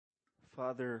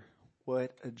Father,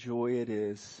 what a joy it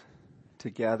is to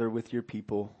gather with your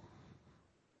people,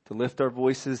 to lift our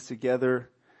voices together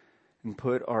and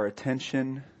put our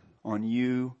attention on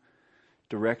you,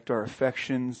 direct our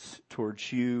affections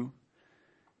towards you,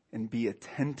 and be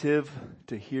attentive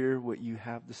to hear what you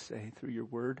have to say through your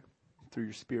word, through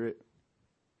your spirit.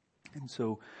 And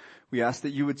so we ask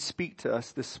that you would speak to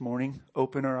us this morning,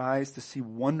 open our eyes to see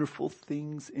wonderful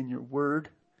things in your word,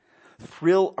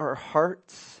 thrill our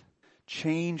hearts,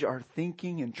 change our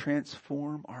thinking, and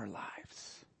transform our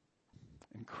lives.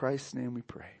 In Christ's name we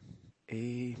pray.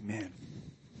 Amen.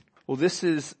 Well, this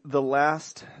is the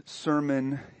last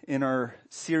sermon in our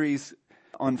series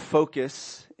on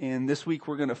focus. And this week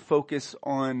we're going to focus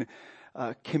on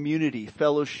community,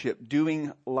 fellowship,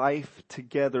 doing life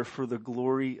together for the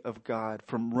glory of God,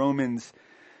 from Romans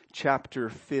chapter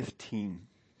 15.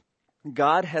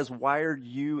 God has wired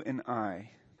you and I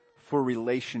for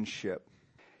relationship.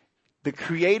 The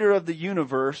creator of the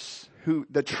universe,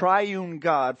 the triune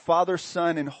God, Father,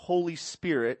 Son, and Holy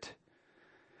Spirit,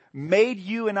 made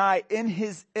you and I in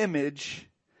his image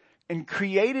and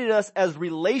created us as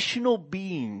relational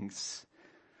beings.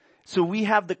 So we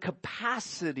have the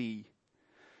capacity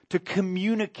to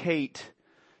communicate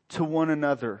to one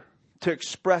another, to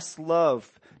express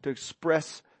love, to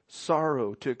express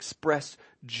sorrow, to express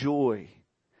joy.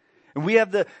 And we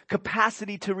have the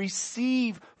capacity to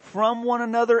receive from one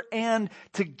another and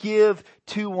to give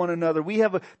to one another. We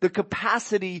have the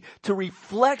capacity to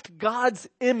reflect God's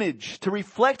image, to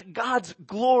reflect God's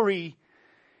glory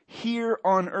here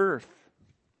on earth.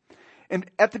 And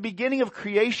at the beginning of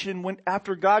creation,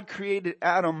 after God created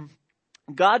Adam,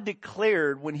 God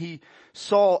declared when he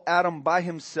saw Adam by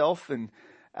himself, and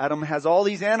Adam has all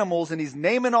these animals and he's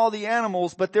naming all the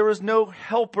animals, but there was no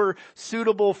helper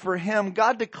suitable for him.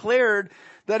 God declared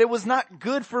that it was not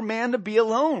good for man to be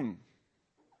alone,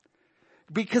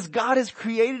 because God has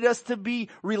created us to be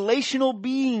relational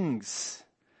beings.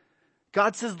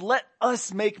 God says, let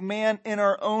us make man in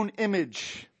our own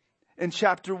image. In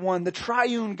chapter 1, the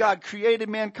triune God created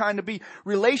mankind to be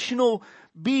relational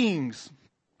beings.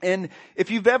 And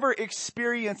if you've ever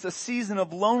experienced a season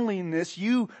of loneliness,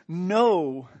 you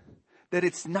know that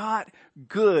it's not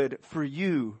good for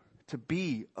you to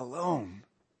be alone.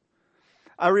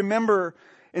 I remember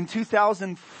in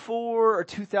 2004 or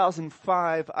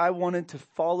 2005, I wanted to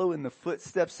follow in the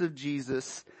footsteps of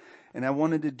Jesus, and I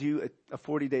wanted to do a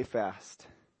 40-day fast.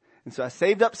 And so I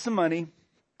saved up some money,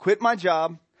 quit my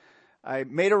job. I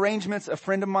made arrangements. A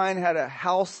friend of mine had a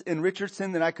house in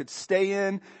Richardson that I could stay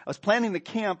in. I was planning the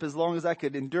camp as long as I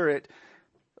could endure it.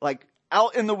 Like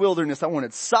out in the wilderness, I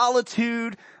wanted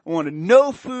solitude. I wanted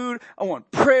no food. I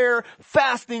want prayer,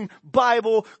 fasting,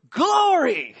 Bible,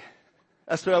 glory.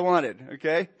 That's what I wanted,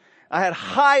 okay? I had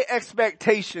high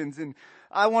expectations, and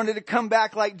I wanted to come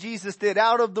back like Jesus did,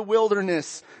 out of the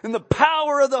wilderness in the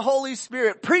power of the Holy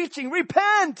Spirit, preaching,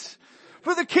 repent,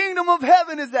 for the kingdom of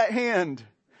heaven is at hand.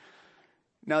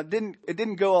 Now, it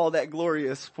didn't go all that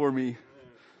glorious for me,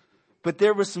 but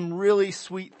there were some really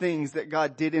sweet things that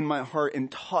God did in my heart and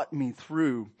taught me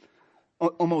through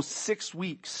almost 6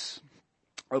 weeks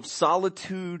of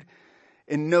solitude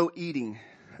and no eating.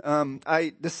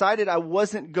 I decided I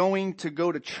wasn't going to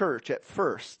go to church at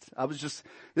first.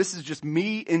 This is just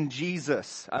me and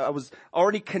Jesus. I was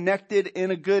already connected in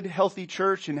a good, healthy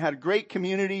church and had a great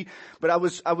community, but I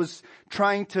was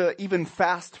trying to even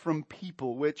fast from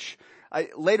people, which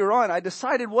later on I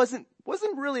decided wasn't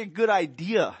really a good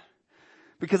idea,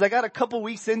 because I got a couple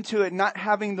weeks into it not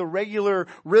having the regular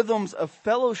rhythms of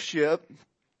fellowship,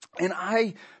 and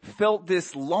I felt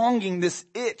this longing, this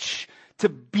itch to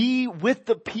be with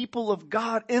the people of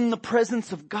God, in the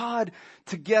presence of God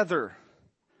together.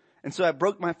 And so I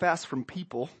broke my fast from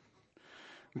people.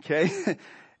 Okay.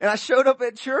 And I showed up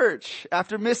at church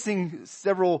after missing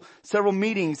several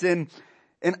meetings, and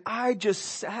I just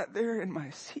sat there in my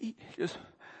seat, just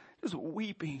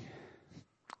weeping,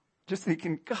 just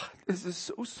thinking, God, this is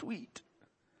so sweet.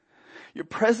 Your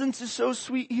presence is so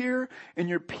sweet here, and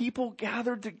your people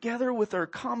gathered together with our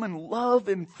common love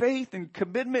and faith and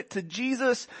commitment to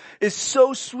Jesus is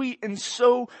so sweet and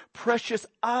so precious.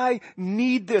 I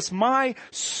need this. My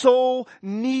soul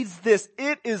needs this.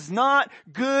 It is not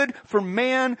good for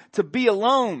man to be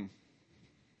alone.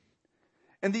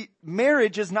 And the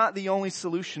marriage is not the only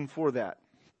solution for that.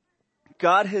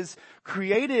 God has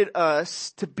created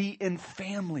us to be in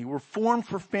family. We're formed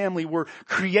for family. We're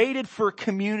created for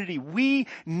community. We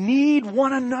need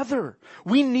one another.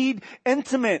 We need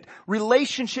intimate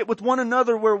relationship with one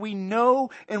another where we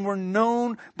know and we're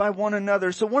known by one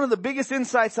another. So one of the biggest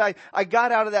insights I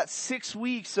got out of that 6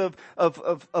 weeks of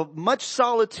much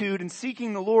solitude and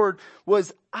seeking the Lord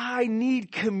was I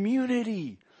need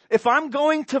community. If I'm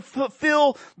going to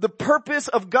fulfill the purpose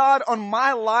of God on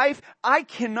my life, I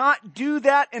cannot do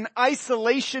that in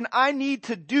isolation. I need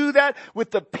to do that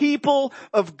with the people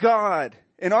of God.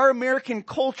 And our American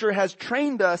culture has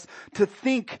trained us to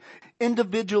think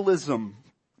individualism.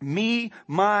 Me,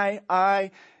 my,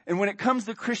 I. And when it comes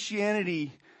to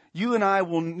Christianity, you and I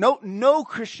will, no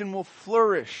Christian will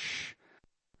flourish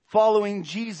following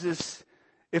Jesus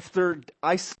if they're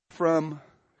isolated from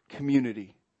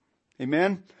community.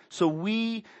 Amen? So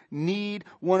we need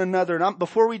one another. And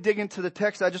before we dig into the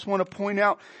text, I just want to point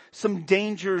out some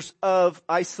dangers of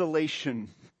isolation.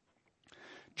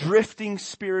 Drifting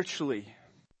spiritually.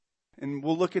 And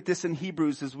we'll look at this in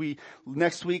Hebrews as we,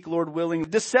 next week, Lord willing.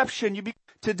 Deception,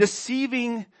 to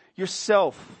deceiving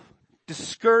yourself.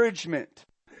 Discouragement.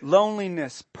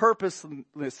 Loneliness.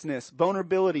 Purposelessness.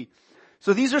 Vulnerability.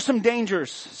 So these are some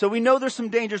dangers. So we know there's some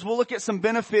dangers. We'll look at some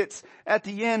benefits at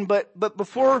the end. But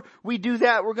before we do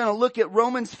that, we're going to look at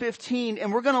Romans 15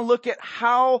 and we're going to look at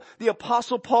how the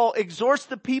Apostle Paul exhorts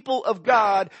the people of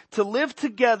God to live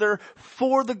together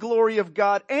for the glory of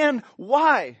God and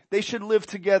why they should live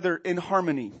together in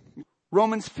harmony.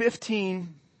 Romans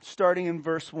 15, starting in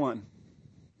verse 1.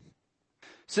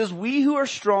 Says, we who are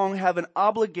strong have an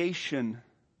obligation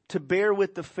to bear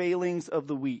with the failings of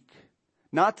the weak.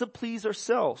 Not to please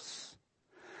ourselves.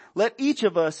 Let each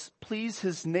of us please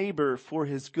his neighbor for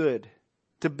his good,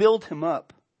 to build him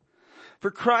up.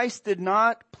 For Christ did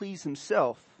not please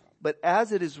himself, but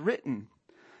as it is written,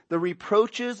 the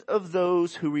reproaches of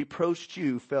those who reproached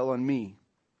you fell on me.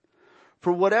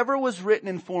 For whatever was written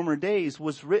in former days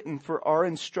was written for our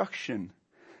instruction,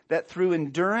 that through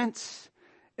endurance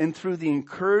and through the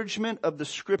encouragement of the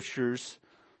scriptures,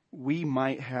 we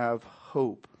might have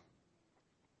hope.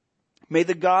 May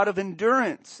the God of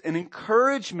endurance and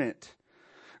encouragement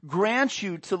grant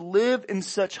you to live in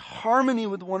such harmony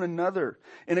with one another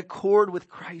in accord with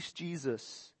Christ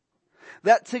Jesus,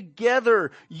 that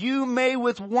together you may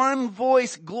with one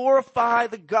voice glorify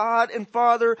the God and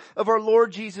Father of our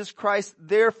Lord Jesus Christ.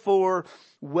 Therefore,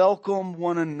 welcome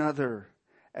one another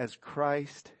as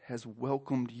Christ has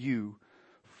welcomed you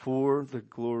for the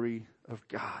glory of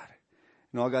God.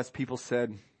 And all God's people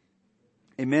said,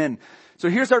 amen. So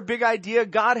here's our big idea.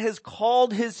 God has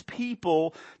called his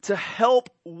people to help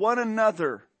one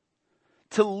another,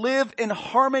 to live in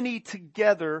harmony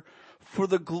together for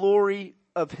the glory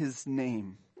of his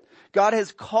name. God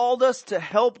has called us to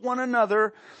help one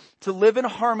another, to live in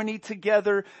harmony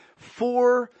together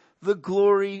for the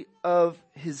glory of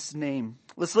his name.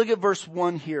 Let's look at verse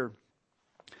 1 here.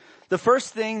 The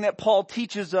first thing that Paul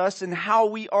teaches us in how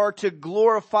we are to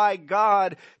glorify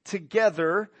God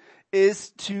together is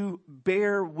to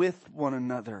bear with one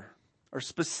another. Or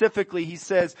specifically, he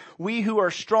says, we who are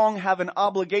strong have an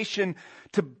obligation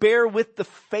to bear with the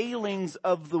failings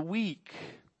of the weak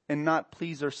and not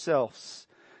please ourselves.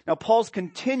 Now, Paul's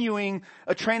continuing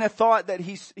a train of thought that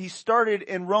he started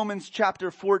in Romans chapter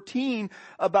 14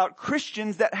 about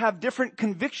Christians that have different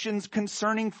convictions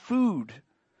concerning food.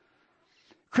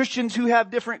 Christians who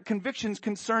have different convictions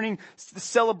concerning the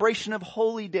celebration of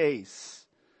holy days.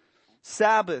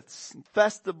 Sabbaths,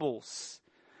 festivals.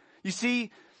 You see,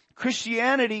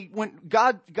 Christianity, when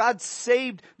God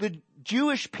saved the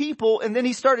Jewish people and then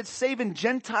he started saving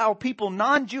Gentile people,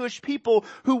 non-Jewish people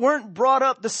who weren't brought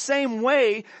up the same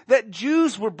way that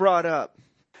Jews were brought up.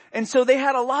 And so they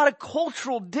had a lot of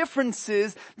cultural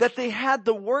differences that they had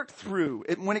to work through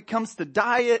when it comes to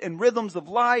diet and rhythms of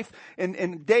life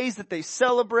and days that they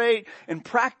celebrate and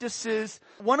practices.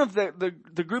 One of the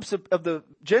groups of the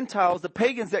Gentiles, the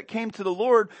pagans that came to the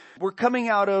Lord, were coming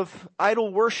out of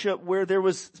idol worship where there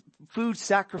was food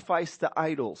sacrificed to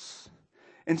idols.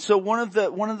 And so one of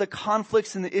the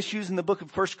conflicts and the issues in the book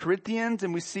of 1 Corinthians,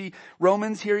 and we see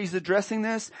Romans here, he's addressing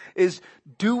this, is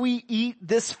do we eat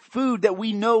this food that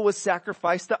we know was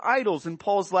sacrificed to idols? And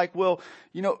Paul's like, well,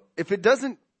 if it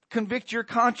doesn't convict your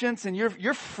conscience and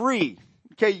you're free,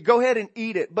 okay, go ahead and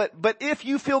eat it. But if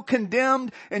you feel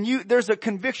condemned and there's a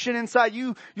conviction inside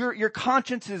you, your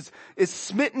conscience is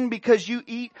smitten because you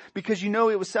eat, because you know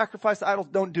it was sacrificed to idols,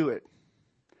 don't do it.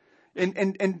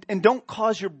 And don't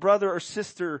cause your brother or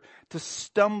sister to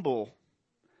stumble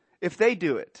if they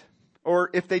do it. or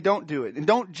if they don't do it. And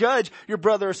don't judge your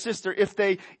brother or sister if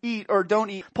they eat or don't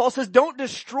eat. Paul says don't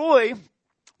destroy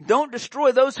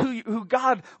those who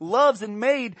God loves and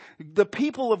made the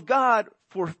people of God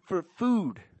for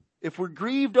food. If we're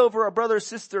grieved over our brother or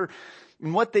sister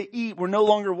and what they eat, we're no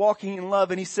longer walking in love.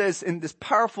 And he says in this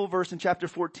powerful verse in chapter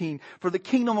 14, for the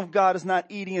kingdom of God is not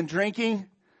eating and drinking,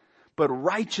 but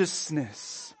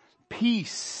righteousness,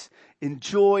 peace, and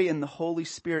joy in the Holy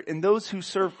Spirit. And those who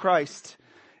serve Christ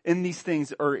in these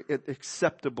things are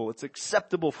acceptable. It's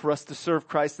acceptable for us to serve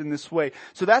Christ in this way.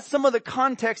 So that's some of the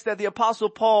context that the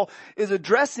Apostle Paul is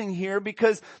addressing here,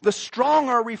 because the strong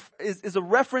is a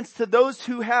reference to those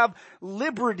who have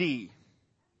liberty.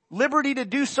 Liberty to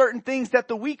do certain things that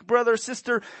the weak brother or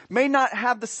sister may not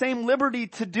have the same liberty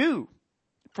to do.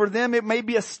 For them, it may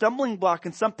be a stumbling block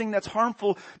and something that's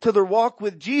harmful to their walk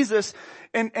with Jesus.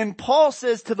 And Paul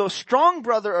says to the strong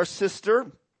brother or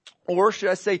sister, or should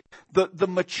I say the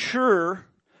mature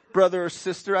brother or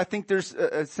sister, I think there's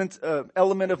a sense,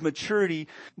 element of maturity,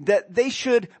 that they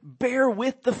should bear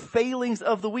with the failings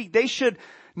of the weak. They should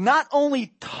not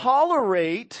only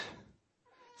tolerate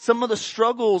some of the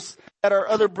struggles that our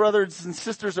other brothers and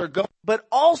sisters are going, but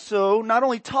also not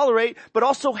only tolerate, but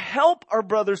also help our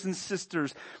brothers and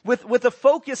sisters with a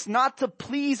focus not to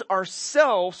please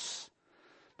ourselves,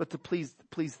 but to please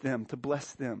them, to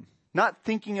bless them. Not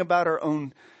thinking about our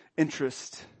own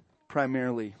interest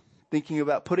primarily, thinking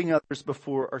about putting others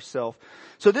before ourselves.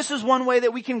 So this is one way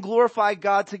that we can glorify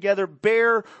God together.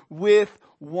 Bear with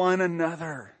one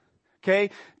another.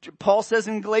 Okay. Paul says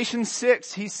in Galatians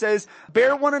 6, he says,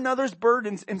 bear one another's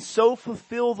burdens and so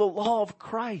fulfill the law of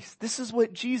Christ. This is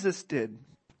what Jesus did.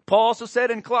 Paul also said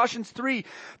in Colossians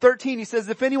 3:13, he says,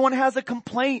 if anyone has a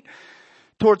complaint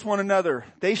towards one another,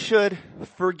 they should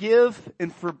forgive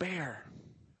and forbear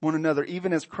one another,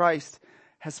 even as Christ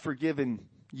has forgiven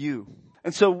you.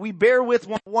 And so we bear with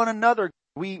one another.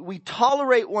 We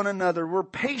tolerate one another. We're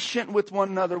patient with one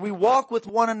another. We walk with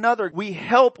one another. We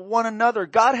help one another.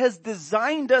 God has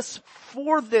designed us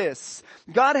for this.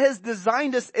 God has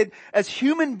designed us as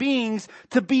human beings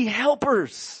to be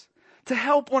helpers, to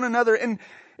help one another. And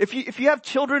if you have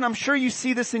children, I'm sure you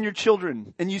see this in your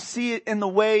children, and you see it in the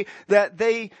way that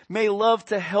they may love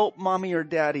to help mommy or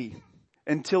daddy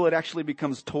until it actually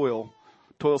becomes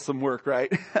toilsome work,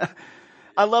 right?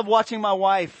 I love watching my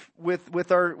wife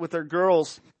with our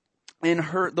girls, and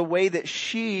the way that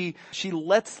she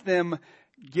lets them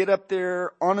get up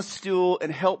there on a stool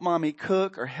and help mommy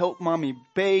cook or help mommy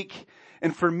bake.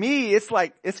 And for me, it's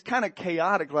kind of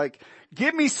chaotic. Like,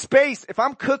 give me space. If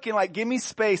I'm cooking, give me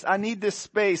space. I need this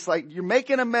space. Like, you're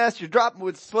making a mess. You're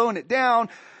slowing it down.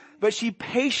 But she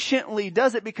patiently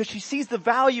does it because she sees the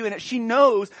value in it. She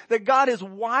knows that God has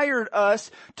wired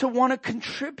us to want to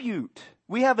contribute.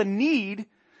 We have a need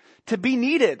to be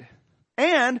needed.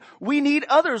 And we need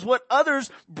others, what others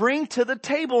bring to the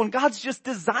table. And God's just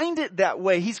designed it that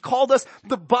way. He's called us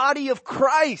the body of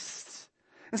Christ.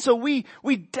 And so we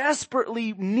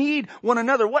desperately need one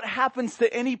another. What happens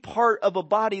to any part of a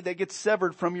body that gets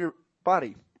severed from your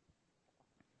body?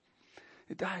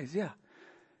 It dies, yeah.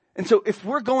 And so if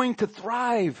we're going to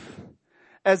thrive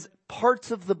as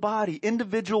parts of the body,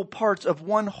 individual parts of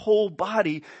one whole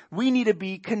body, we need to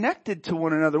be connected to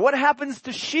one another. What happens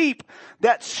to sheep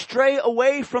that stray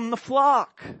away from the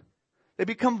flock? They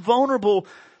become vulnerable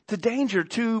to danger,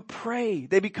 to prey.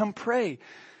 They become prey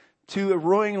to a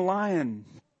roaring lion.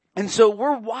 And so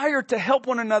we're wired to help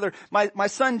one another. My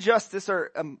son Justice,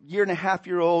 our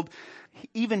year-and-a-half-year-old,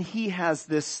 even he has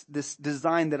this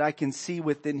design that I can see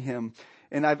within him.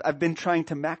 And I've been trying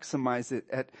to maximize it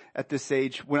at this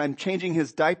age. When I'm changing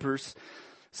his diapers,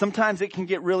 sometimes it can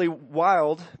get really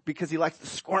wild because he likes to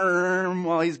squirm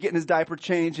while he's getting his diaper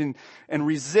changed and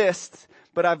resist.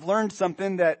 But I've learned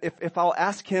something, that if I'll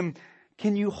ask him,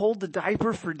 can you hold the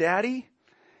diaper for daddy?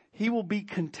 He will be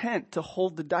content to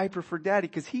hold the diaper for daddy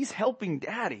because he's helping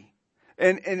daddy.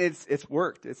 And it's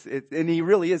worked. And he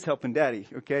really is helping daddy,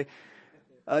 okay?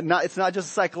 It's not just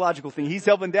a psychological thing. He's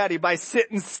helping daddy by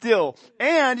sitting still.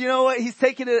 And you know what? He's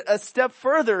taking it a step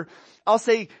further. I'll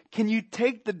say, can you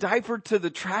take the diaper to the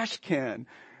trash can?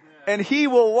 And he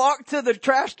will walk to the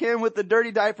trash can with the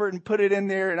dirty diaper and put it in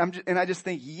there. And I just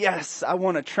think, yes, I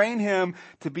want to train him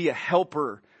to be a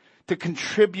helper, to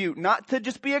contribute, not to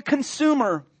just be a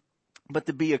consumer, but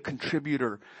to be a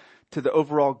contributor to the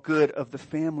overall good of the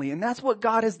family. And that's what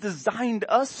God has designed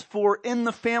us for in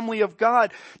the family of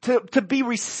God, to be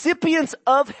recipients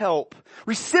of help,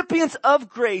 recipients of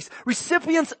grace,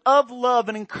 recipients of love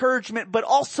and encouragement, but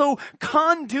also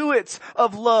conduits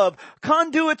of love,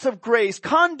 conduits of grace,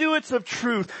 conduits of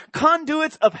truth,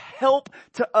 conduits of help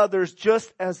to others,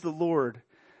 just as the Lord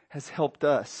has helped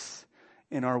us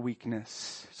in our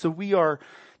weakness. So we are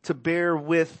to bear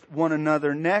with one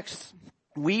another. Next,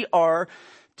 we are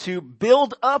to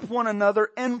build up one another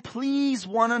and please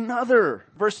one another.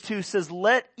 Verse 2 says,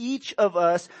 let each of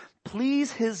us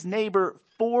please his neighbor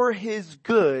for his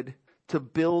good, to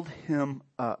build him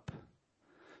up.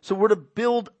 So we're to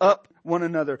build up one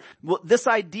another. Well, this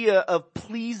idea of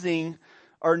pleasing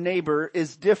our neighbor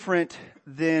is different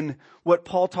than what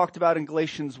Paul talked about in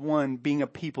Galatians 1, being a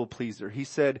people pleaser. He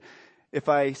said, if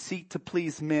I seek to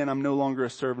please men, I'm no longer a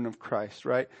servant of Christ,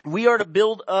 right? We are to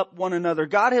build up one another.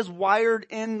 God has wired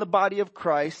in the body of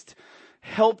Christ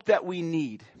help that we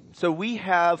need. So we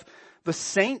have the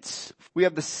saints, we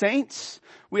have the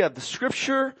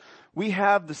scripture, we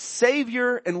have the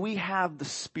Savior, and we have the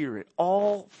Spirit,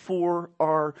 all for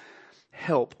our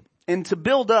help. And to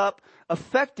build up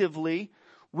effectively,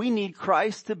 we need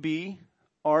Christ to be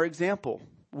our example.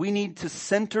 We need to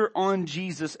center on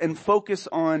Jesus and focus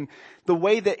on the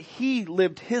way that he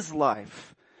lived his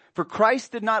life. For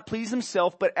Christ did not please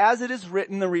himself, but as it is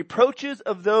written, the reproaches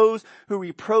of those who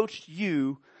reproached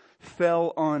you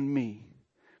fell on me.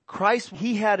 Christ,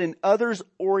 he had an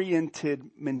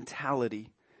others-oriented mentality.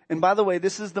 And by the way,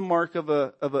 this is the mark of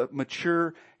a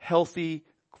mature, healthy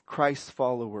Christ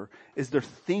follower, is they're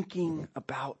thinking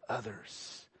about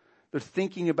others. They're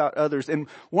thinking about others. And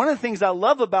one of the things I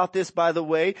love about this, by the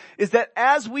way, is that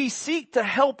as we seek to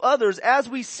help others, as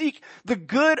we seek the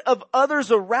good of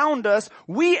others around us,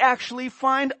 we actually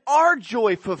find our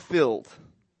joy fulfilled.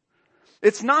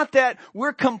 It's not that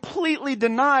we're completely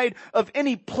denied of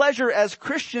any pleasure as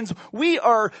Christians. We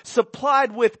are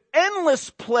supplied with endless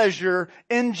pleasure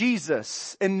in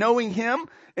Jesus. In knowing him,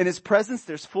 in his presence,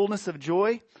 there's fullness of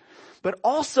joy. But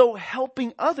also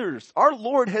helping others. Our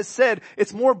Lord has said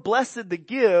it's more blessed to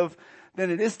give than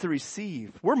it is to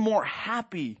receive. We're more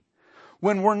happy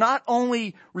when we're not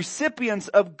only recipients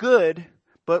of good,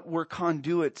 but we're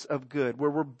conduits of good, where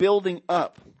we're building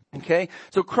up. Okay?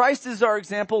 So Christ is our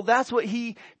example. That's what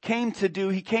he came to do.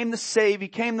 He came to save. He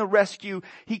came to rescue.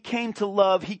 He came to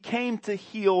love. He came to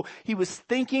heal. He was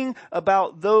thinking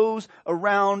about those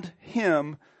around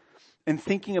him and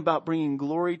thinking about bringing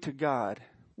glory to God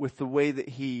with the way that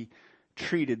he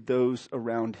treated those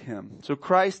around him. So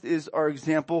Christ is our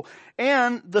example,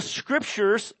 and the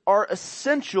scriptures are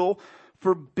essential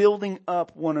for building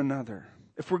up one another.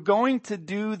 If we're going to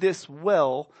do this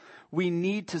well, we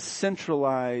need to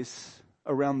centralize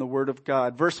around the word of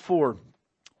God. Verse 4,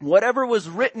 whatever was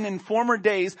written in former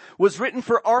days was written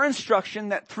for our instruction,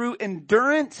 that through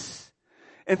endurance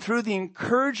and through the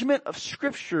encouragement of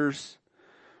scriptures,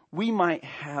 we might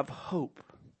have hope.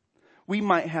 We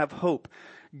might have hope.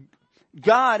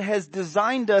 God has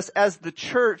designed us as the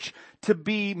church to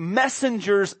be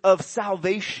messengers of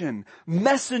salvation,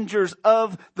 messengers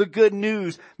of the good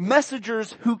news,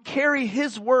 messengers who carry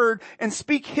his word and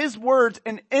speak his words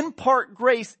and impart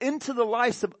grace into the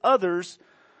lives of others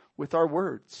with our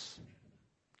words.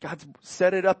 God's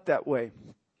set it up that way.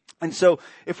 And so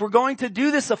if we're going to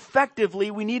do this effectively,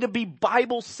 we need to be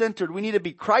Bible-centered. We need to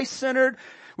be Christ-centered,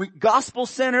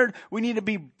 gospel-centered. We need to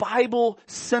be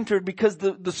Bible-centered, because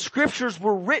the scriptures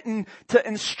were written to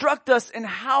instruct us in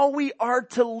how we are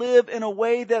to live in a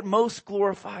way that most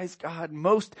glorifies God,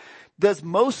 does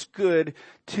most good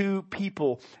to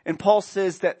people. And Paul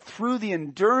says that through the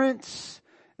endurance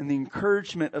and the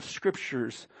encouragement of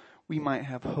scriptures, we might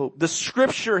have hope. The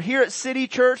scripture here at City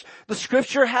Church, the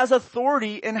scripture has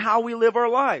authority in how we live our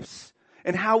lives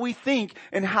and how we think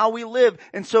and how we live.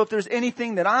 And so if there's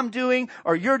anything that I'm doing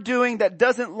or you're doing that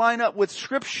doesn't line up with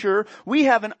scripture, we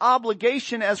have an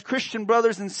obligation as Christian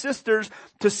brothers and sisters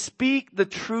to speak the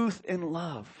truth in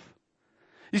love.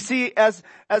 You see, as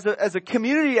a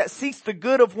community that seeks the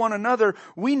good of one another,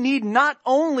 we need not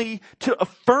only to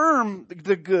affirm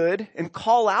the good and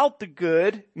call out the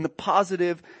good and the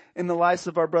positive in the lives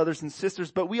of our brothers and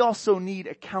sisters, but we also need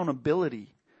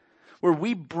accountability, where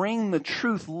we bring the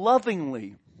truth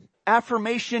lovingly.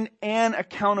 Affirmation and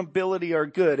accountability are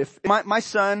good. If my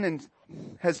son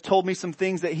has told me some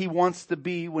things that he wants to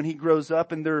be when he grows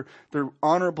up, and they're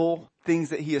honorable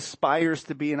things that he aspires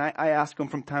to be. And I ask him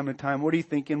from time to time, what are you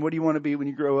thinking? What do you want to be when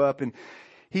you grow up? And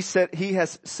he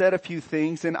has said a few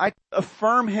things, and I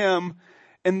affirm him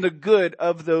in the good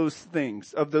of those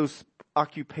things, of those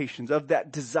occupations, of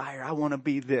that desire. I want to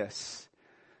be this.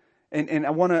 And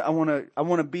I want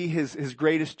to be his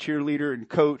greatest cheerleader and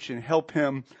coach and help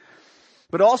him.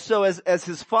 But also as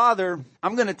his father,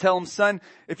 I'm going to tell him, son,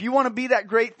 if you want to be that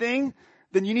great thing,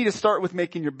 then you need to start with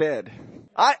making your bed.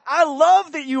 I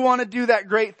love that you want to do that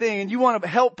great thing and you want to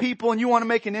help people and you want to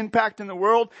make an impact in the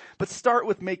world, but start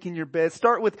with making your bed.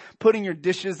 Start with putting your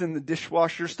dishes in the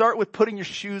dishwasher. Start with putting your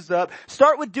shoes up.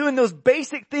 Start with doing those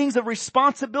basic things of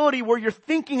responsibility where you're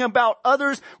thinking about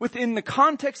others within the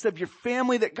context of your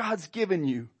family that God's given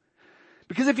you.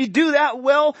 Because if you do that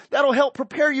well, that'll help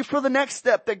prepare you for the next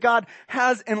step that God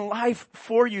has in life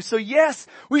for you. So yes,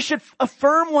 we should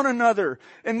affirm one another.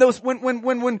 And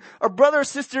when our brother or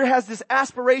sister has this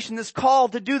aspiration, this call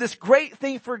to do this great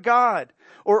thing for God,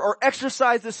 or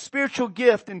exercise this spiritual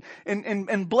gift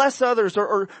and bless others,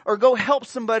 or go help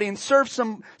somebody and serve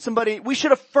somebody, we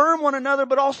should affirm one another,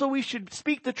 but also we should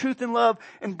speak the truth in love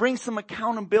and bring some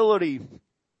accountability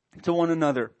to one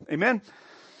another. Amen?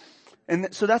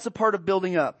 And so that's a part of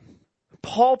building up.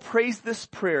 Paul prays this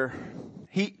prayer.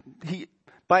 He,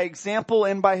 by example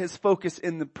and by his focus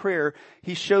in the prayer,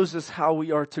 he shows us how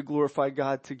we are to glorify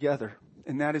God together.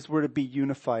 And that is we're to be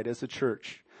unified as a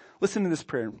church. Listen to this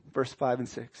prayer, verse 5 and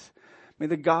 6. May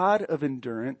the God of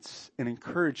endurance and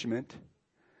encouragement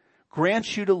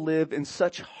grant you to live in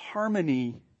such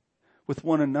harmony with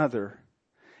one another,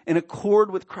 in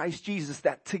accord with Christ Jesus,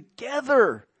 that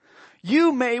together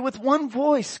you may with one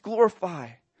voice glorify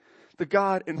the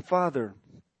God and Father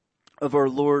of our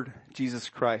Lord Jesus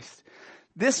Christ.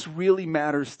 This really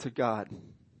matters to God.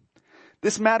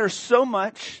 This matters so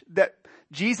much that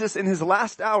Jesus, in his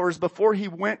last hours before he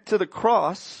went to the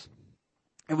cross,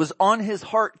 it was on his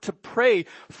heart to pray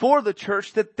for the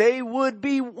church that they would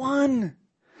be one.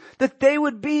 That they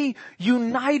would be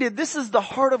united. This is the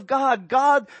heart of God.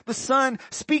 God the Son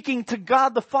speaking to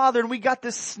God the Father. And we got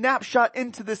this snapshot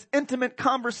into this intimate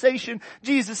conversation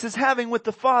Jesus is having with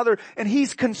the Father. And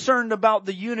he's concerned about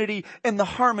the unity and the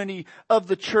harmony of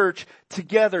the church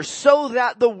together so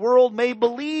that the world may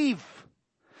believe.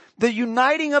 The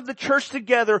uniting of the church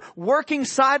together, working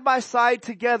side by side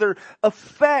together,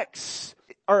 affects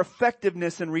our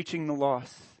effectiveness in reaching the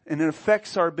lost. And it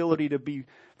affects our ability to be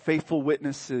faithful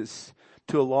witnesses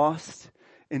to a lost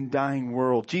and dying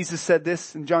world. Jesus said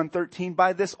this in John 13,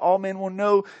 by this all men will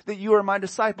know that you are my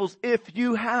disciples if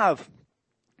you have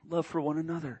love for one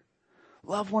another.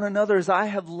 Love one another as I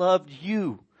have loved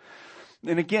you.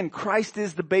 And again, Christ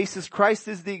is the basis. Christ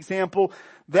is the example.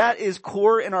 That is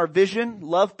core in our vision.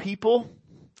 Love people.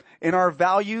 In our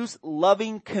values,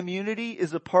 loving community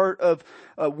is a part of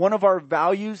one of our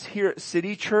values here at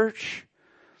City Church.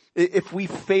 If we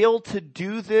fail to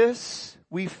do this,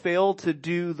 we fail to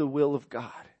do the will of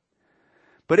God.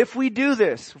 But if we do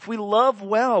this, if we love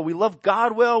well, we love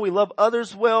God well, we love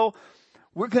others well,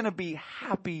 we're going to be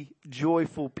happy,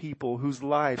 joyful people whose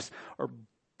lives are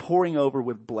pouring over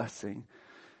with blessing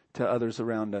to others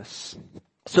around us.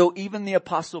 So even the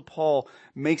Apostle Paul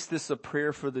makes this a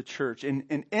prayer for the church.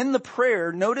 And in the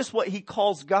prayer, notice what he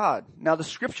calls God. Now the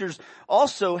scriptures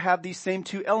also have these same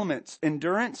two elements,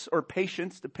 endurance or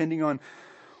patience, depending on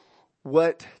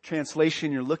what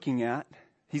translation you're looking at.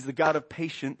 He's the God of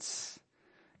patience.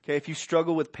 Okay, if you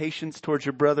struggle with patience towards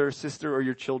your brother or sister or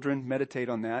your children, meditate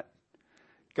on that.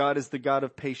 God is the God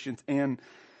of patience, and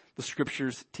the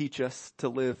scriptures teach us to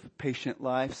live patient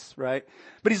lives, right?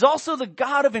 But he's also the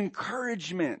God of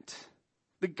encouragement.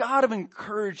 The God of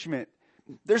encouragement.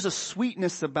 There's a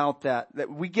sweetness about that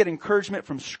we get encouragement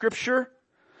from scripture.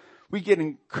 We get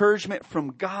encouragement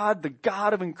from God, the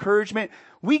God of encouragement.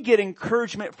 We get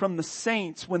encouragement from the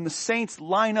saints when the saints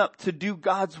line up to do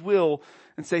God's will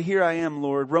and say, here I am,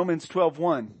 Lord. Romans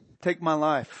 12:1. Take my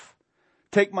life.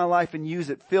 Take my life and use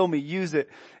it. Fill me, use it.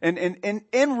 And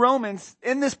in Romans,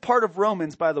 in this part of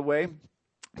Romans, by the way,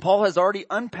 Paul has already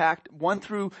unpacked 1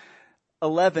 through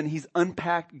 11. He's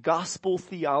unpacked gospel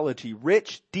theology,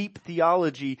 rich, deep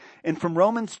theology. And from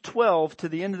Romans 12 to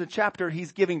the end of the chapter,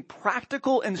 he's giving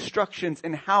practical instructions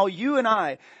in how you and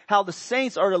I, how the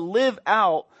saints are to live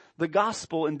out the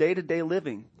gospel in day-to-day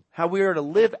living. How we are to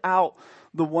live out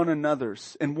the one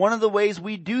another's. And one of the ways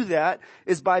we do that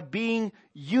is by being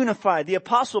unified. The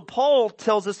Apostle Paul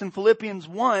tells us in Philippians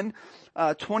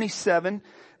 1:27,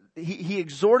 he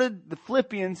exhorted the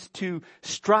Philippians to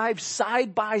strive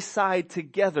side by side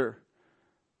together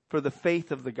for the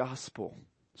faith of the gospel.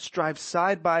 Strive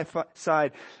side by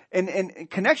side. And in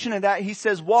connection to that, he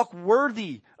says, walk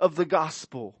worthy of the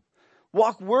gospel.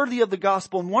 Walk worthy of the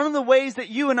gospel. And one of the ways that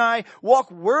you and I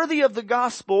walk worthy of the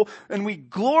gospel and we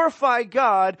glorify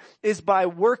God is by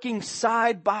working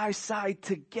side by side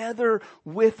together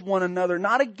with one another,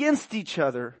 not against each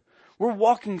other. We're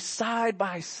walking side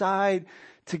by side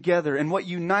together. And what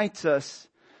unites us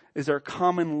is our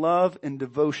common love and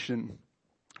devotion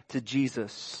to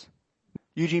Jesus.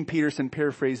 Eugene Peterson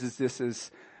paraphrases this as,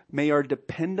 May our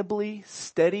dependably,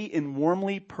 steady, and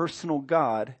warmly personal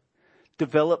God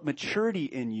develop maturity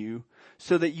in you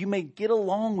so that you may get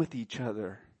along with each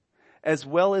other as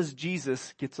well as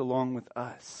Jesus gets along with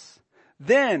us.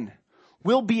 Then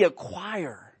we'll be a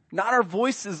choir, not our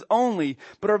voices only,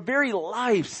 but our very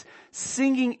lives,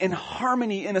 singing in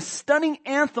harmony in a stunning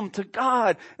anthem to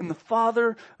God and the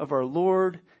Father of our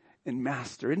Lord and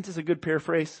Master. Isn't this a good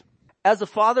paraphrase? As a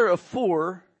father of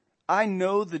 4, I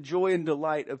know the joy and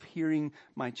delight of hearing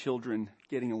my children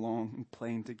getting along and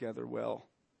playing together well.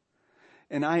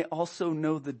 And I also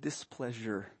know the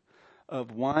displeasure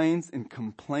of whines and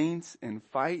complaints and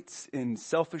fights and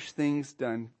selfish things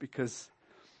done because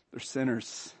they're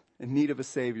sinners in need of a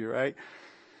Savior, right?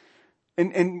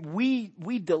 And we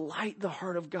delight the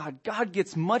heart of God. God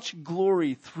gets much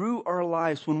glory through our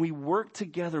lives when we work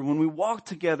together, when we walk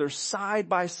together side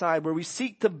by side, where we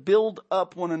seek to build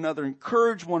up one another,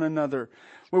 encourage one another,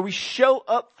 where we show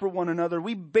up for one another.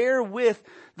 We bear with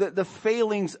the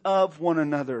failings of one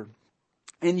another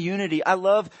in unity. I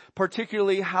love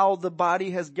particularly how the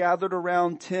body has gathered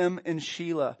around Tim and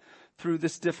Sheila through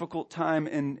this difficult time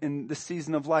in the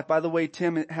season of life. By the way,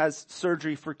 Tim has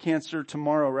surgery for cancer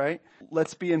tomorrow, right?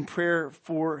 Let's be in prayer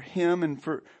for him and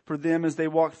for them as they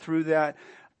walk through that.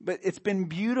 But it's been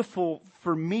beautiful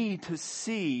for me to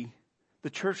see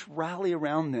the church rally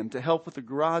around them to help with the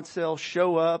garage sale,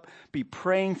 show up, be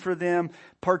praying for them.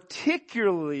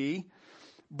 Particularly,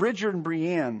 Bridger and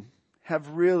Brianne have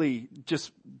really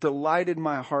just delighted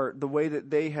my heart the way that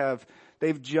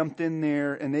they've jumped in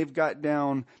there and they've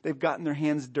gotten their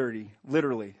hands dirty,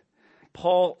 literally.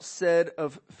 Paul said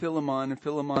of Philemon in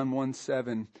Philemon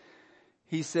 1:7,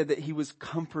 he said that he was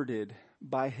comforted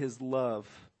by his love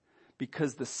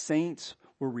because the saints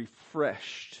were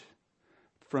refreshed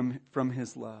from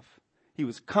his love. He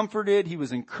was comforted, he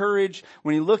was encouraged.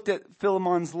 When he looked at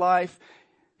Philemon's life,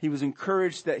 he was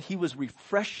encouraged that he was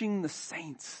refreshing the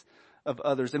saints of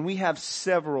others. And we have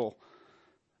several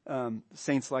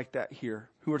saints like that here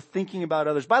who are thinking about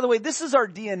others. By the way, this is our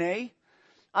DNA.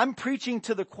 I'm preaching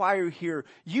to the choir here.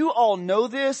 You all know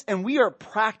this and we are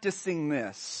practicing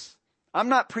this. I'm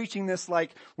not preaching this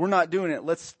like we're not doing it.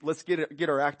 Let's get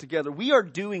our act together. We are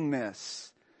doing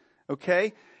this.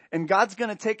 Okay? And God's going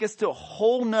to take us to a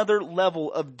whole nother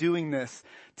level of doing this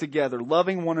together,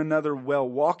 loving one another well,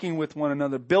 walking with one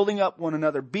another, building up one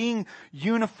another, being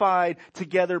unified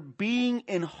together, being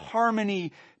in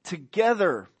harmony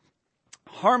together.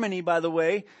 Harmony, by the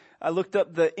way, I looked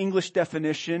up the English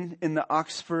definition in the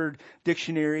Oxford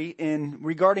Dictionary, and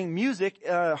regarding music,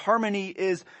 harmony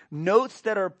is notes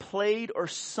that are played or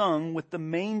sung with the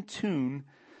main tune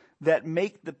that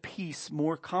make the piece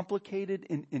more complicated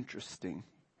and interesting.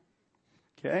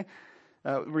 Okay?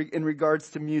 In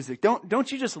regards to music.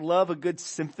 Don't you just love a good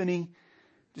symphony?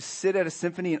 Just sit at a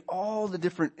symphony and all the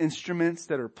different instruments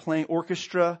that are playing,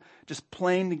 orchestra, just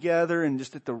playing together and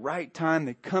just at the right time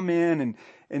they come in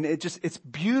and it's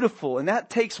beautiful. And that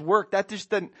takes work. That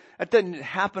doesn't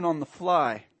happen on the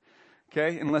fly.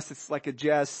 Okay? Unless it's like a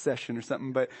jazz session or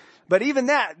something. But even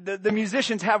that, the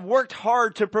musicians have worked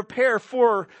hard to prepare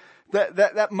for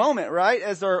that moment, right?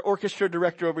 As our orchestra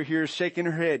director over here is shaking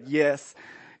her head. Yes.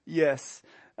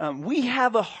 We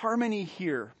have a harmony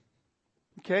here.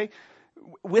 Okay?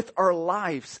 With our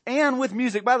lives and with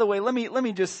music. By the way, let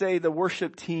me just say the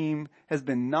worship team has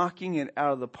been knocking it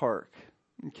out of the park.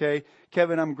 Okay?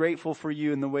 Kevin, I'm grateful for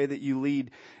you and the way that you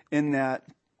lead in that.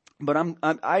 But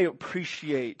I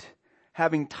appreciate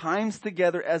having times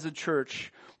together as a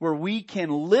church where we can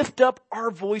lift up our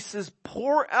voices,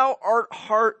 pour out our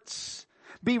hearts,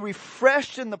 be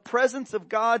refreshed in the presence of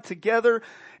God together,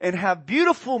 and have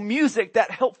beautiful music that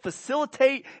help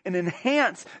facilitate and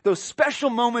enhance those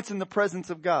special moments in the presence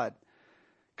of God.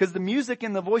 Because the music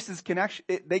and the voices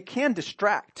they can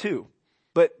distract too.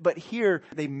 But here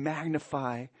they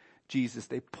magnify Jesus.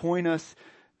 They point us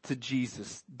to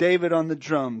Jesus. David on the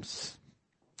drums,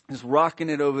 just rocking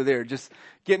it over there, just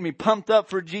getting me pumped up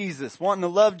for Jesus, wanting to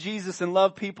love Jesus and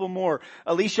love people more.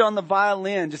 Alicia on the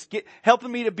violin,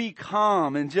 helping me to be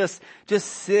calm and just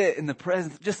sit in the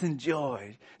presence, just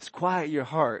enjoy. Just quiet your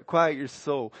heart, quiet your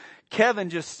soul. Kevin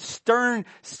just stirring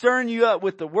you up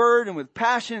with the word and with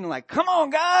passion and like, come on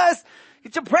guys,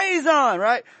 get your praise on,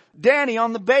 right? Danny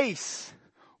on the bass,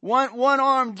 one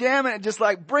arm jamming it, just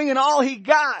like bringing all he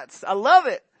got. I love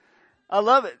it.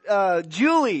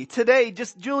 Julie, today,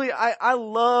 Julie, I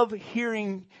love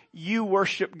hearing you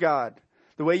worship God.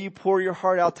 The way you pour your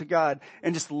heart out to God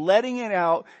and just letting it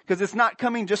out, because it's not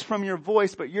coming just from your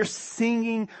voice, but you're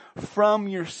singing from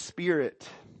your spirit.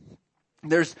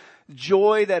 There's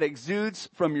joy that exudes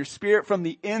from your spirit, from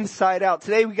the inside out.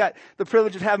 Today we got the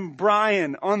privilege of having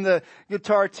Brian on the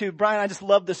guitar too. Brian, I just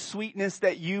love the sweetness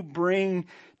that you bring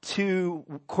to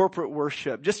corporate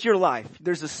worship. Just your life.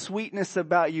 There's a sweetness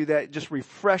about you that just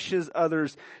refreshes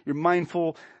others. You're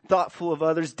mindful, thoughtful of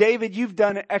others. David, you've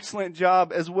done an excellent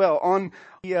job as well on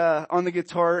the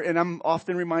guitar, and I'm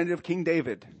often reminded of King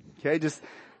David. Okay, just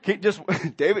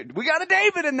David. We got a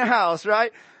David in the house,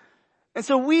 right? And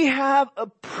so we have a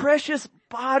precious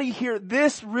body here.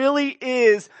 This really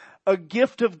is a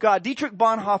gift of God. Dietrich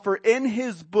Bonhoeffer, in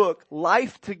his book,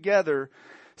 Life Together,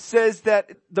 says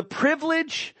that the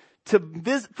privilege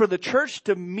for the church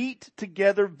to meet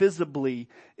together visibly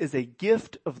is a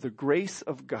gift of the grace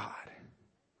of God.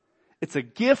 It's a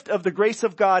gift of the grace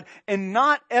of God, and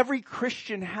not every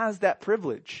Christian has that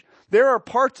privilege. There are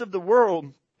parts of the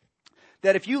world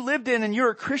that if you lived in and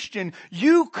you're a Christian,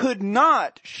 you could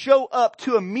not show up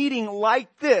to a meeting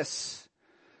like this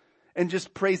and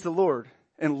just praise the Lord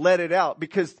and let it out,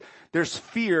 because there's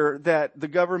fear that the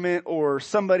government or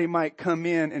somebody might come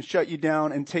in and shut you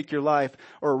down and take your life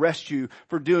or arrest you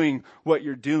for doing what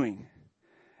you're doing.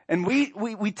 And we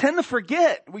tend to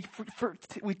forget.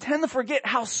 We tend to forget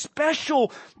how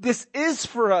special this is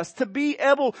for us to be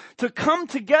able to come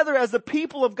together as the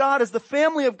people of God, as the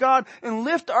family of God, and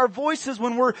lift our voices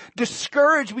when we're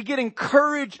discouraged. We get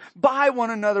encouraged by one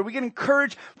another. We get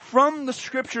encouraged from the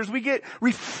scriptures. We get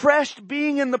refreshed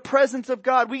being in the presence of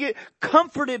God. We get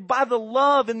comforted by the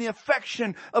love and the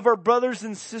affection of our brothers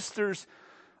and sisters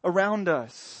around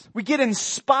us. We get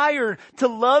inspired to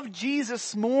love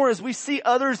Jesus more as we see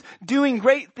others doing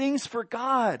great things for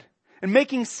God and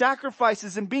making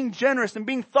sacrifices and being generous and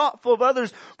being thoughtful of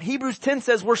others. Hebrews 10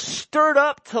 says we're stirred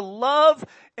up to love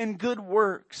and good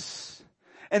works.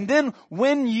 And then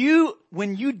when you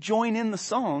join in the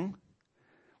song,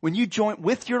 when you join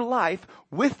with your life,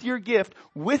 with your gift,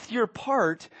 with your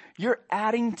part, you're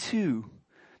adding to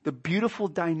the beautiful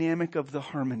dynamic of the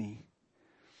harmony.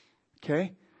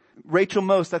 Okay? Rachel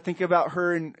Most, I think about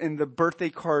her in the birthday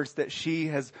cards that she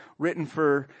has written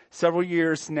for several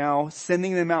years now,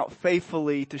 sending them out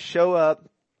faithfully to show up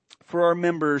for our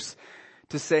members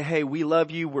to say, hey, we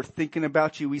love you. We're thinking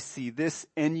about you. We see this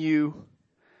in you.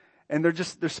 And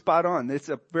they're spot on. It's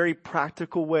a very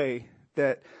practical way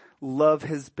that love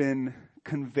has been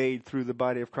conveyed through the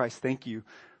body of Christ. Thank you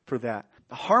for that.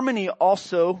 Harmony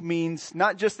also means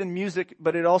not just in music,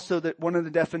 but it also, that one of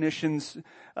the definitions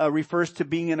refers to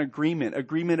being in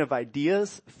agreement of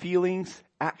ideas, feelings,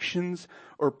 actions,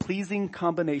 or pleasing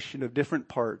combination of different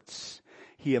parts.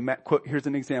 Quote, here's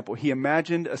an example. He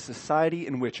imagined a society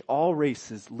in which all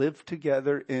races lived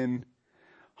together in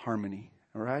harmony.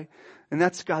 All right? And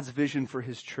that's God's vision for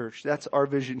His church. That's our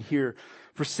vision here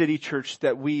for City Church,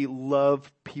 that we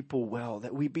love people well,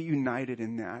 that we be united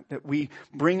in that we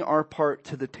bring our part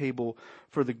to the table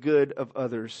for the good of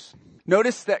others.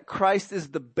 Notice that Christ is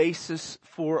the basis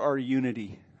for our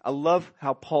unity. I love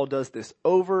how Paul does this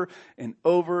over and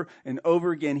over and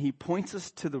over again. He points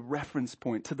us to the reference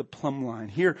point, to the plumb line.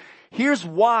 Here's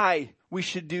why we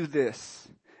should do this.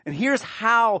 And here's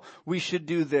how we should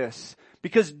do this.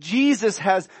 Because Jesus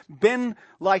has been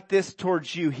like this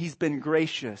towards you. He's been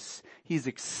gracious. He's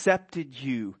accepted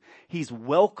you. He's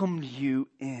welcomed you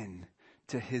in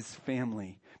to His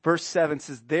family. Verse 7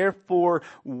 says, therefore,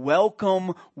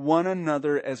 welcome one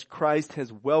another as Christ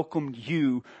has welcomed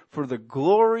you for the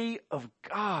glory of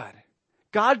God.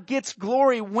 God gets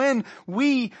glory when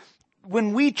we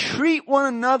treat one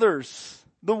another's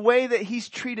the way that He's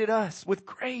treated us, with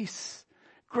grace.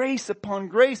 Grace upon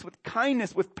grace, with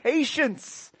kindness, with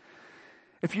patience.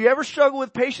 If you ever struggle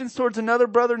with patience towards another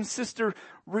brother and sister,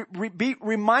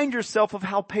 remind yourself of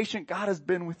how patient God has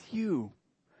been with you.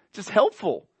 Just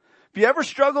helpful. If you ever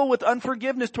struggle with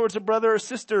unforgiveness towards a brother or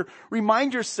sister,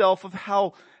 remind yourself of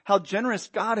how generous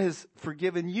God has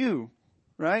forgiven you.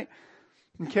 Right?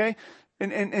 Okay?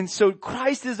 And so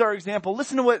Christ is our example.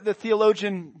 Listen to what the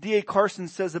theologian D.A. Carson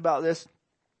says about this.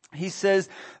 He says,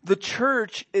 the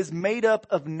church is made up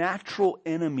of natural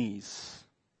enemies.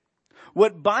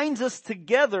 What binds us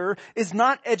together is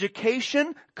not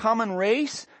education, common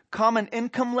race, common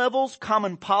income levels,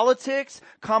 common politics,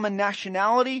 common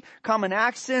nationality, common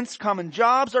accents, common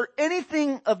jobs, or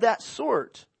anything of that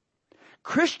sort.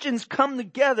 Christians come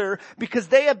together because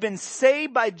they have been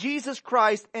saved by Jesus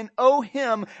Christ and owe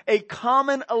Him a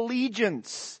common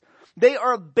allegiance. They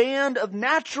are a band of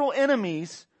natural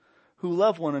enemies who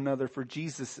love one another for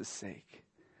Jesus' sake.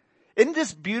 Isn't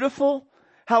this beautiful?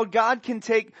 How God can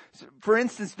take, for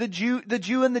instance, the Jew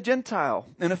and the Gentile.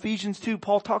 In Ephesians 2,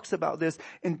 Paul talks about this,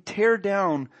 and tear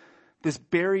down this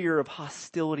barrier of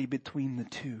hostility between the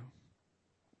two.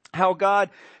 How God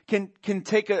can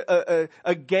take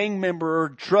a gang member or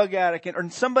drug addict or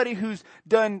somebody who's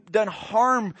done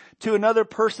harm to another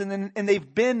person and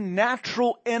they've been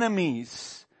natural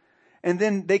enemies. And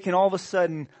then they can all of a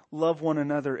sudden love one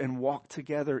another and walk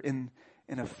together in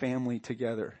a family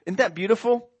together. Isn't that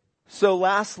beautiful? So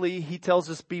lastly, he tells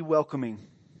us be welcoming.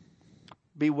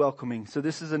 Be welcoming. So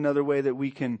this is another way that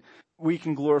we can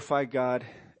glorify God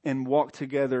and walk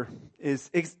together is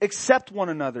accept one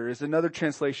another, as another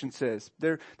translation says.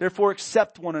 Therefore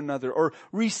accept one another or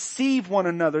receive one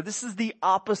another. This is the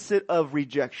opposite of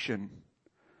rejection.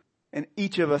 And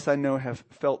each of us, I know, have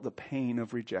felt the pain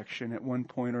of rejection at one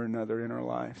point or another in our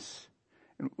lives.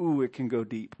 And it can go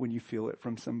deep when you feel it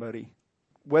from somebody.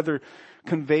 Whether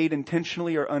conveyed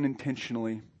intentionally or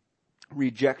unintentionally,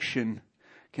 rejection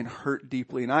can hurt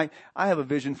deeply. And I have a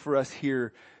vision for us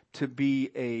here to be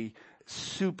a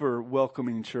super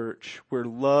welcoming church where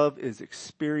love is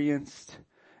experienced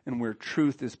and where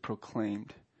truth is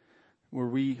proclaimed, where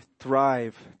we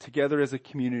thrive together as a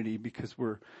community because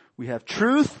we have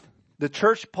truth. The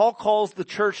church, Paul calls the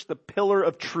church the pillar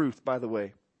of truth, by the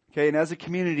way. Okay, and as a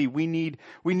community, we need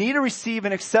to receive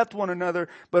and accept one another,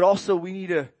 but also we need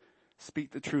to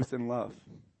speak the truth in love,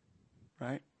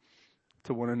 right,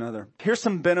 to one another. Here's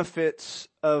some benefits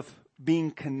of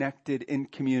being connected in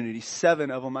community.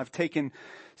 7 of them. I've taken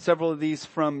several of these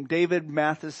from David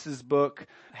Mathis's book,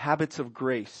 Habits of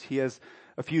Grace. He has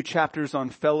a few chapters on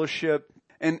fellowship.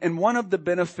 And one of the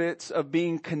benefits of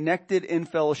being connected in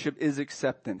fellowship is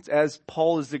acceptance. As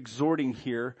Paul is exhorting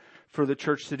here for the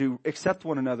church to do, accept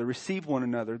one another, receive one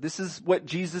another. This is what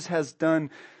Jesus has done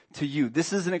to you.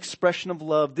 This is an expression of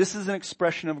love. This is an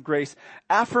expression of grace.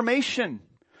 Affirmation.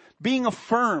 Being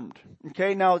affirmed.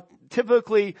 Okay, now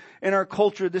typically in our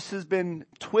culture, this has been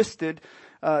twisted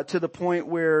to the point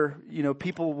where,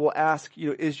 people will ask,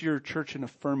 is your church an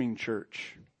affirming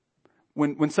church?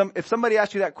 If somebody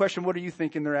asks you that question, what are you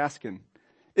thinking they're asking?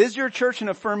 Is your church an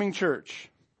affirming church?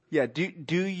 Yeah,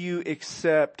 do you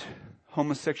accept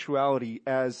homosexuality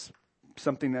as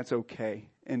something that's okay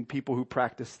and people who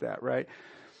practice that, right?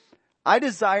 I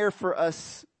desire for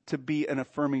us to be an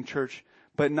affirming church,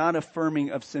 but not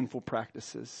affirming of sinful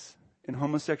practices. And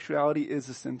homosexuality is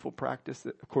a sinful practice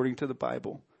according to the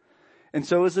Bible. And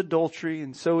so is adultery,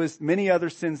 and so is many other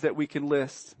sins that we can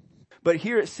list. But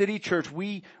here at City Church,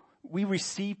 we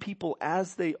receive people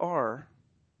as they are,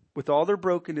 with all their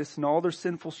brokenness and all their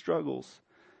sinful struggles,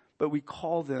 but we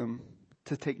call them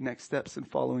to take next steps in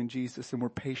following Jesus, and we're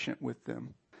patient with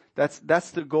them.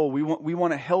 That's the goal. We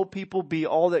want to help people be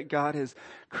all that God has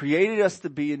created us to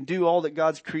be and do all that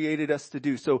God's created us to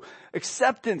do. So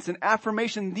acceptance and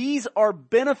affirmation, these are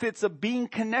benefits of being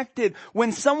connected.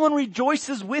 When someone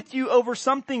rejoices with you over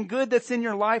something good that's in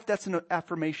your life, that's an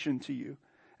affirmation to you.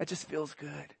 That just feels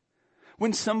good.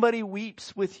 When somebody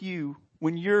weeps with you,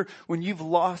 when you've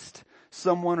lost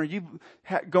someone or you've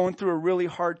going through a really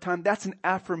hard time, that's an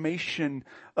affirmation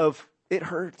of it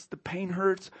hurts. The pain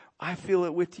hurts. I feel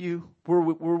it with you. We're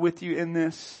with you in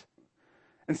this.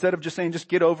 Instead of just saying, just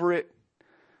get over it.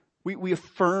 We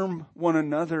affirm one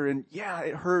another and yeah,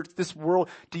 it hurts. This world,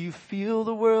 do you feel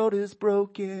the world is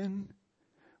broken?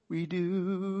 We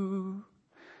do.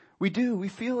 We do. We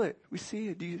feel it. We see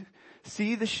it. Do you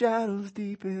see the shadows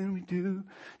deepen? We do.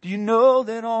 Do you know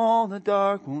that all the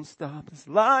dark won't stop this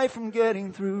life from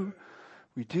getting through?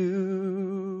 We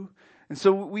do. And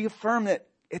so we affirm that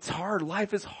it's hard.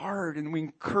 Life is hard. And we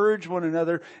encourage one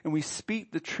another and we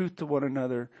speak the truth to one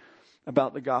another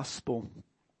about the gospel.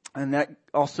 And that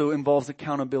also involves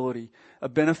accountability. A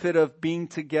benefit of being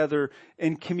together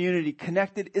in community,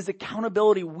 connected, is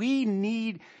accountability.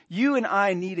 You and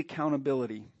I need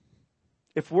accountability.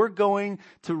 If we're going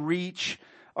to reach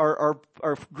our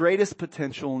greatest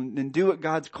potential and do what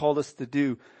God's called us to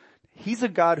do, He's a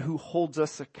God who holds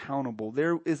us accountable.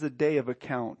 There is a day of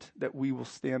account that we will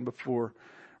stand before,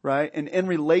 right? And in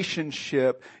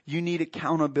relationship, you need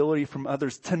accountability from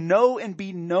others to know and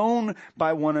be known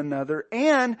by one another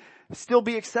and still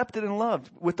be accepted and loved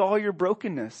with all your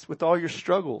brokenness, with all your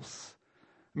struggles.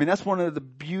 I mean, that's one of the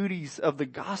beauties of the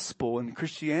gospel and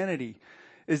Christianity,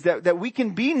 is that we can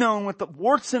be known with the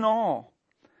warts and all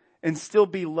and still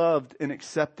be loved and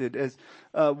accepted. As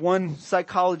one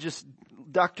psychologist,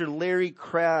 Dr. Larry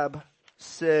Crabb,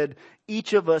 said,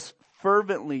 each of us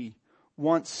fervently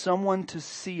wants someone to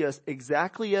see us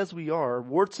exactly as we are,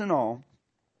 warts and all,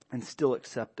 and still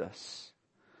accept us.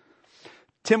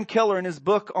 Tim Keller, in his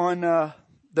book on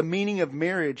the meaning of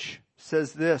marriage,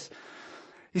 says this.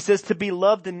 He says, to be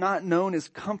loved and not known is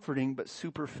comforting but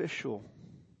superficial.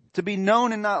 To be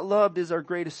known and not loved is our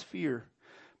greatest fear.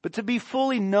 But to be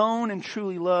fully known and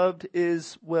truly loved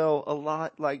is, well, a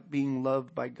lot like being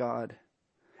loved by God.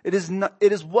 It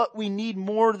is what we need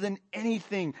more than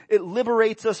anything. It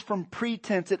liberates us from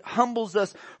pretense. It humbles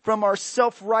us from our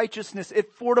self-righteousness.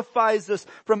 It fortifies us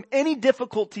from any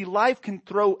difficulty life can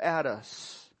throw at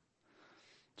us.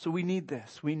 So we need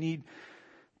this. We need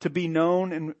to be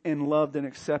known and loved and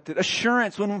accepted.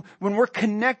 Assurance, when we're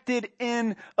connected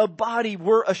in a body,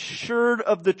 we're assured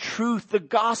of the truth, the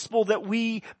gospel that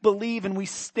we believe, and we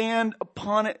stand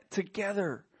upon it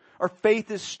together. Our faith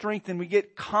is strengthened. We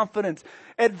get confidence.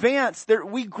 Advance.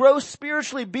 We grow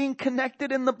spiritually being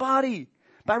connected in the body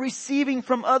by receiving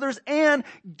from others and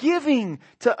giving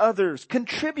to others,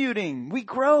 contributing. We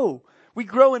grow. We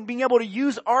grow in being able to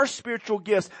use our spiritual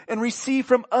gifts and receive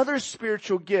from others'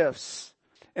 spiritual gifts.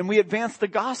 And we advance the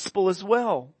gospel as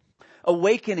well.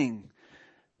 Awakening.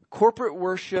 Corporate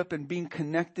worship and being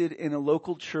connected in a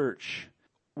local church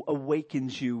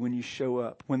awakens you when you show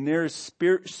up. When there is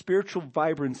spiritual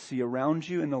vibrancy around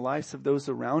you in the lives of those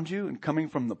around you, and coming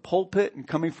from the pulpit and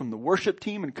coming from the worship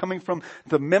team and coming from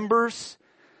the members,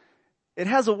 it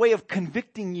has a way of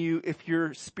convicting you if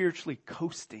you're spiritually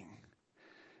coasting.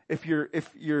 If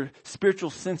your spiritual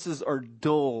senses are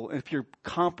dull, if you're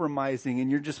compromising and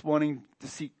you're just wanting to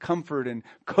seek comfort and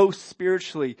coast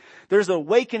spiritually, there's an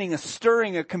awakening, a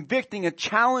stirring, a convicting, a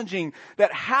challenging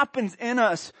that happens in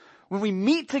us when we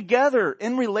meet together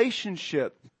in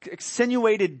relationship.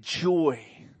 Extenuated joy.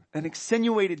 An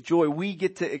extenuated joy we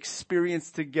get to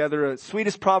experience together. A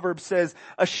Swedish proverb says,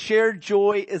 a shared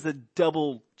joy is a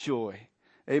double joy.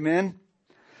 Amen?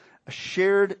 A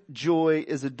shared joy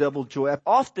is a double joy.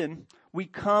 Often we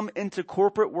come into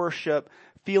corporate worship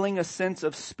feeling a sense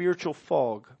of spiritual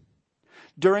fog.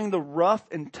 During the rough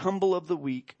and tumble of the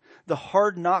week, the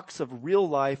hard knocks of real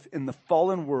life in the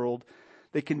fallen world,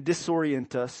 they can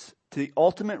disorient us to the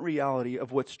ultimate reality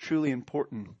of what's truly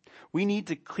important. We need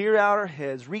to clear out our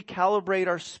heads, recalibrate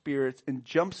our spirits, and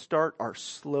jumpstart our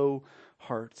slow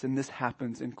hearts. And this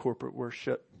happens in corporate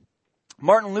worship.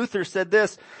 Martin Luther said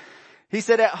this. He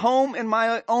said, at home in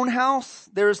my own house,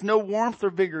 there is no warmth or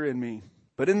vigor in me.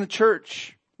 But in the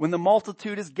church, when the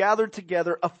multitude is gathered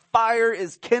together, a fire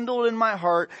is kindled in my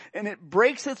heart and it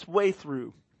breaks its way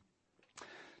through.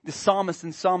 The psalmist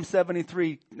in Psalm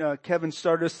 73, Kevin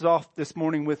started us off this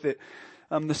morning with it.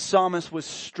 The psalmist was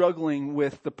struggling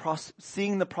with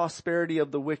seeing the prosperity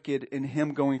of the wicked in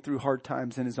him going through hard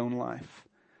times in his own life.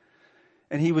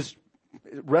 And he was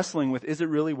wrestling with, is it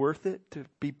really worth it to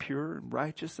be pure and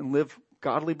righteous and live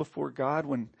godly before God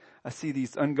when I see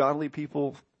these ungodly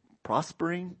people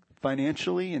prospering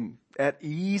financially and at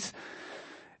ease?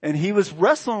 And he was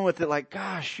wrestling with it like,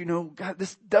 gosh, God,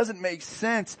 this doesn't make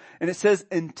sense. And it says,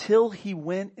 until he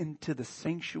went into the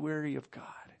sanctuary of God.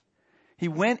 He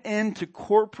went into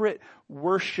corporate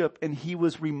worship and he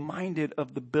was reminded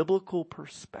of the biblical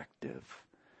perspective.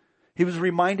 He was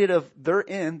reminded of their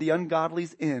end, the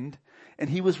ungodly's end. And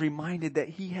he was reminded that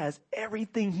he has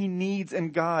everything he needs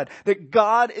in God. That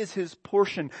God is his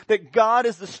portion. That God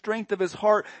is the strength of his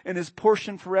heart and his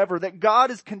portion forever. That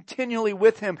God is continually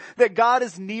with him. That God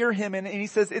is near him. And he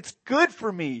says, it's good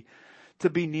for me to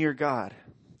be near God.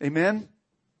 Amen?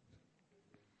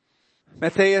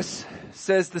 Matthias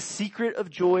says the secret of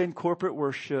joy in corporate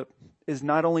worship is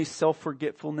not only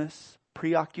self-forgetfulness,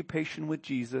 preoccupation with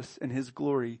Jesus and his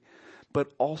glory,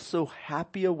 but also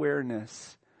happy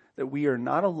awareness that we are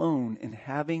not alone in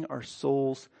having our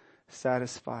souls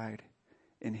satisfied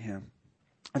in him.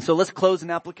 And so let's close an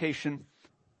application.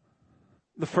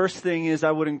 The first thing is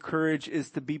I would encourage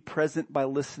is to be present by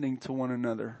listening to one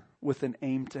another with an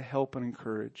aim to help and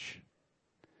encourage.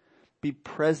 Be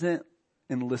present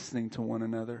in listening to one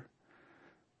another.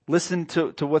 Listen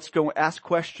to what's going, ask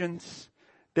questions.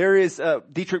 There is,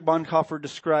 Dietrich Bonhoeffer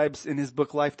describes in his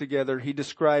book Life Together, he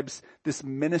describes this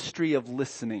ministry of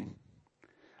listening.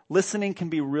 Listening can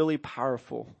be really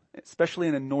powerful, especially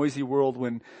in a noisy world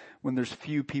when there's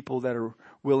few people that are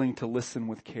willing to listen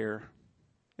with care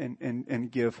and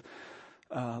give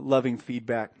loving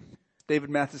feedback. David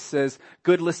Mathis says,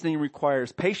 good listening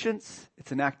requires patience.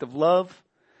 It's an act of love.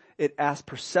 It asks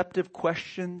perceptive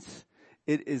questions.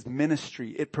 It is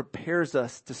ministry. It prepares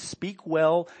us to speak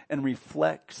well and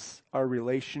reflects our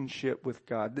relationship with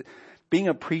God. Being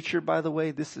a preacher, by the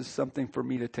way, this is something for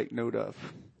me to take note of.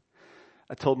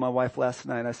 I told my wife last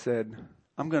night, I said,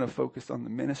 I'm going to focus on the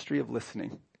ministry of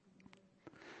listening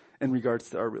in regards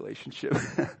to our relationship.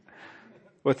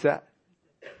 What's that?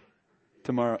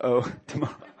 Tomorrow. Oh,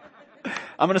 tomorrow.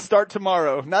 I'm going to start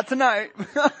tomorrow, not tonight.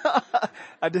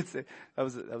 I did say that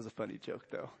was a funny joke,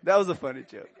 though. That was a funny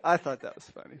joke. I thought that was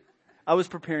funny. I was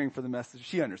preparing for the message.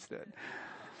 She understood.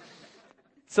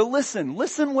 So listen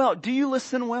well. Do you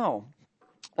listen well?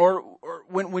 Or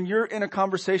when you're in a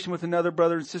conversation with another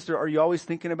brother and sister, are you always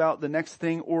thinking about the next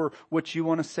thing or what you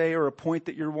want to say or a point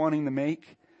that you're wanting to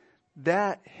make?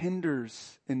 That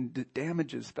hinders and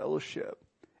damages fellowship.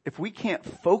 If we can't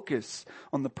focus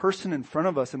on the person in front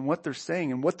of us and what they're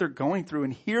saying and what they're going through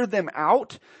and hear them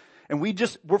out, and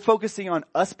we're focusing on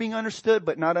us being understood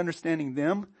but not understanding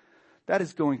them, that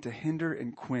is going to hinder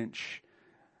and quench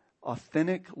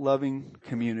authentic, loving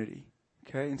community.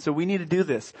 Okay? And so we need to do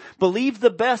this. Believe the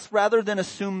best rather than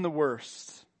assume the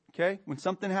worst. Okay? When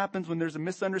something happens, when there's a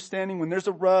misunderstanding, when there's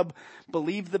a rub,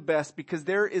 believe the best, because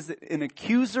there is an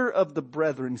accuser of the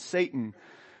brethren, Satan,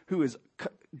 who is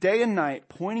day and night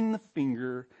pointing the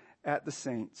finger at the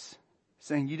saints,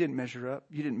 saying, you didn't measure up.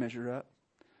 You didn't measure up.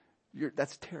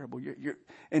 That's terrible.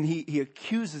 And he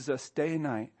accuses us day and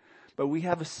night. But we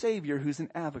have a Savior who's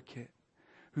an advocate,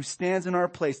 who stands in our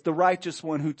place, the righteous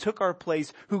one who took our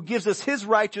place, who gives us his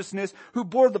righteousness, who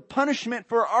bore the punishment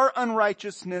for our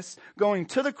unrighteousness, going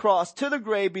to the cross, to the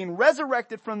grave, being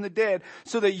resurrected from the dead,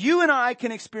 so that you and I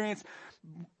can experience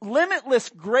limitless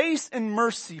grace and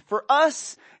mercy for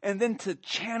us, and then to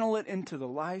channel it into the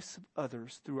lives of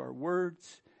others through our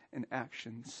words and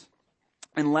actions.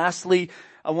 And lastly,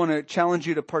 I want to challenge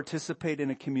you to participate in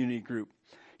a community group.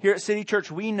 Here at City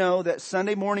Church, we know that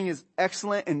Sunday morning is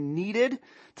excellent and needed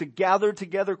to gather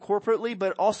together corporately,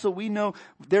 but also we know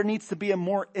there needs to be a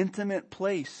more intimate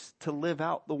place to live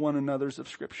out the one another's of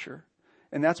Scripture.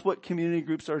 And that's what community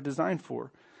groups are designed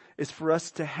for, is for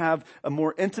us to have a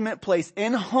more intimate place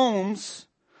in homes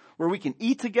where we can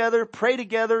eat together, pray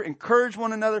together, encourage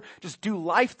one another, just do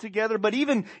life together. But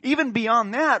even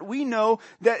beyond that, we know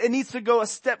that it needs to go a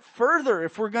step further.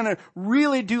 If we're going to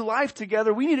really do life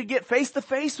together, we need to get face to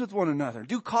face with one another,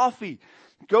 do coffee,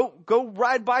 go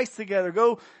ride bikes together,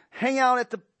 go hang out at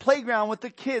the playground with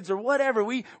the kids or whatever.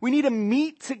 We need to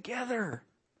meet together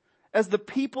as the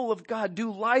people of God,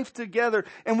 do life together.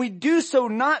 And we do so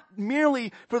not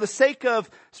merely for the sake of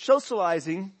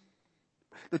socializing.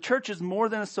 The church is more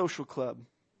than a social club.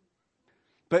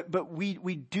 But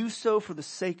we do so for the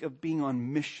sake of being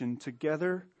on mission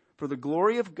together, for the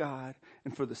glory of God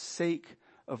and for the sake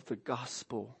of the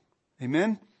gospel.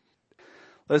 Amen?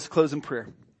 Let us close in prayer.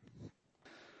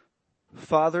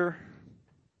 Father,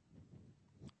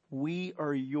 we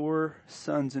are your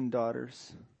sons and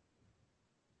daughters.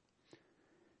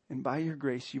 And by your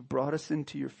grace, you've brought us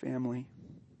into your family.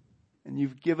 And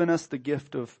you've given us the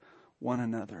gift of one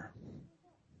another.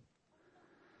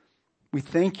 We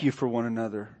thank you for one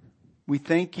another. We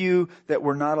thank you that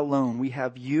we're not alone. We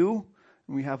have you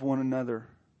and we have one another.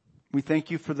 We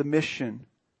thank you for the mission.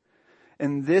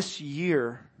 And this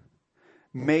year,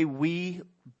 may we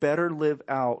better live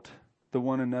out the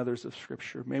one another's of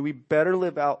Scripture. May we better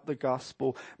live out the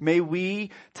gospel. May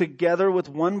we, together with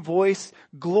one voice,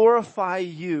 glorify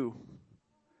you,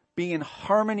 be in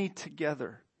harmony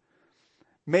together.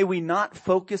 May we not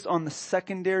focus on the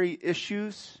secondary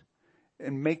issues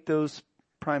and make those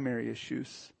primary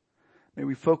issues. May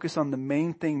we focus on the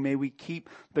main thing. May we keep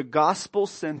the gospel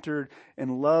centered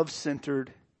and love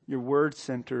centered, your word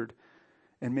centered.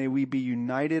 And may we be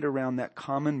united around that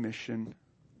common mission,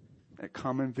 that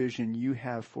common vision you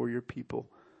have for your people.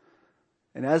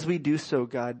 And as we do so,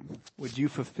 God, would you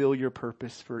fulfill your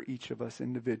purpose for each of us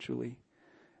individually,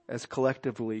 as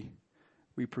collectively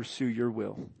we pursue your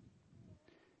will.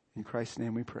 In Christ's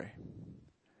name we pray.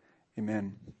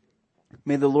 Amen.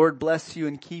 May the Lord bless you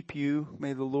and keep you.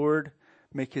 May the Lord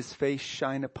make his face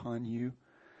shine upon you.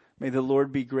 May the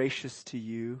Lord be gracious to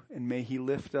you, and may he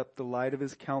lift up the light of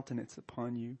his countenance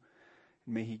upon you,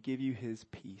 and may he give you his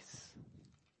peace.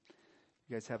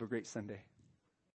 You guys have a great Sunday.